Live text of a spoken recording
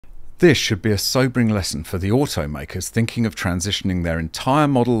This should be a sobering lesson for the automakers thinking of transitioning their entire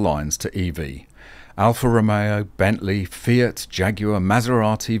model lines to EV. Alfa Romeo, Bentley, Fiat, Jaguar,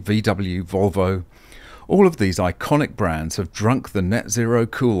 Maserati, VW, Volvo. All of these iconic brands have drunk the net zero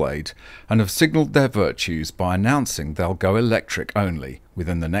Kool-Aid and have signalled their virtues by announcing they'll go electric only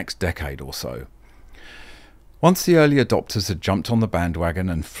within the next decade or so. Once the early adopters had jumped on the bandwagon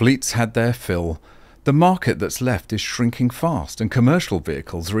and fleets had their fill, the market that's left is shrinking fast, and commercial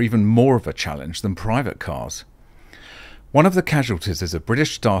vehicles are even more of a challenge than private cars. One of the casualties is a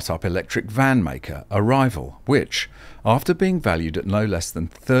British startup electric van maker, Arrival, which, after being valued at no less than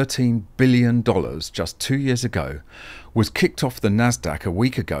 $13 billion just 2 years ago, was kicked off the Nasdaq a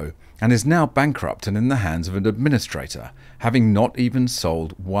week ago and is now bankrupt and in the hands of an administrator, having not even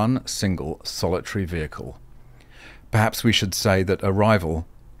sold one single solitary vehicle. Perhaps we should say that Arrival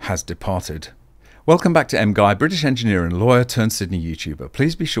has departed. Welcome back to MGUY, British engineer and lawyer turned Sydney YouTuber.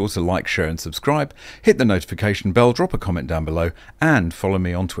 Please be sure to like, share and subscribe, hit the notification bell, drop a comment down below and follow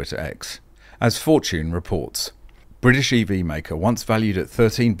me on Twitter X. As Fortune reports, British EV maker once valued at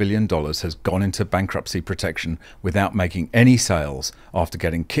 $13 billion has gone into bankruptcy protection without making any sales after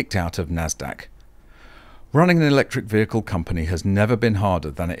getting kicked out of Nasdaq. Running an electric vehicle company has never been harder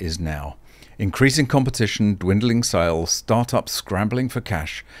than it is now. Increasing competition, dwindling sales, startups scrambling for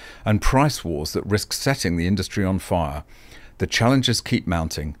cash, and price wars that risk setting the industry on fire. The challenges keep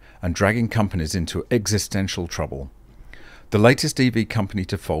mounting and dragging companies into existential trouble. The latest EV company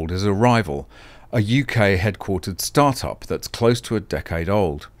to fold is Arrival, a UK-headquartered startup that's close to a decade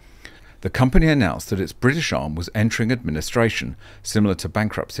old. The company announced that its British arm was entering administration, similar to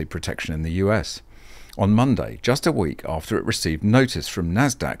bankruptcy protection in the US. On Monday, just a week after it received notice from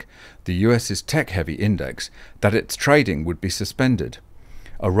Nasdaq, the US's tech-heavy index, that its trading would be suspended.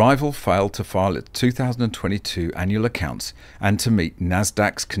 Arrival failed to file its 2022 annual accounts and to meet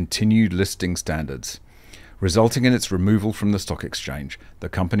Nasdaq's continued listing standards, resulting in its removal from the stock exchange, the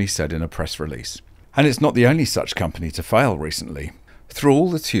company said in a press release. And it's not the only such company to fail recently. Through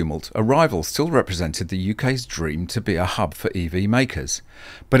all the tumult, Arrival still represented the UK's dream to be a hub for EV makers,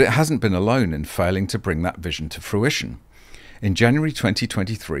 but it hasn't been alone in failing to bring that vision to fruition. In January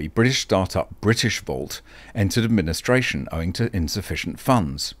 2023, British startup Britishvolt entered administration owing to insufficient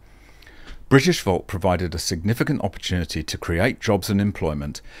funds. Britishvolt provided a significant opportunity to create jobs and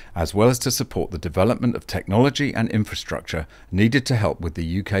employment, as well as to support the development of technology and infrastructure needed to help with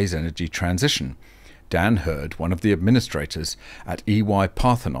the UK's energy transition. Dan Hurd, one of the administrators at EY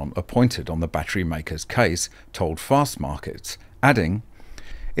Parthenon appointed on the battery maker's case, told Fast Markets, adding,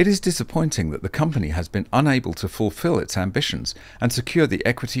 "It is disappointing that the company has been unable to fulfill its ambitions and secure the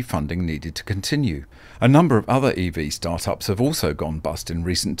equity funding needed to continue. A number of other EV startups have also gone bust in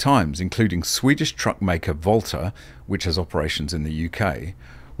recent times, including Swedish truck maker Volta, which has operations in the UK,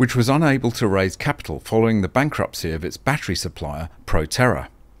 which was unable to raise capital following the bankruptcy of its battery supplier, Proterra.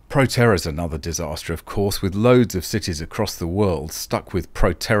 Proterra's another disaster, of course, with loads of cities across the world stuck with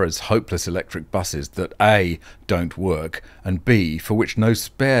Proterra's hopeless electric buses that A, don't work, and B, for which no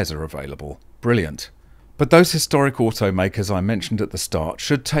spares are available. Brilliant. But those historic automakers I mentioned at the start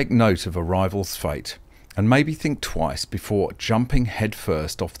should take note of Arrival's fate, and maybe think twice before jumping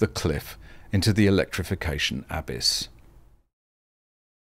headfirst off the cliff into the electrification abyss.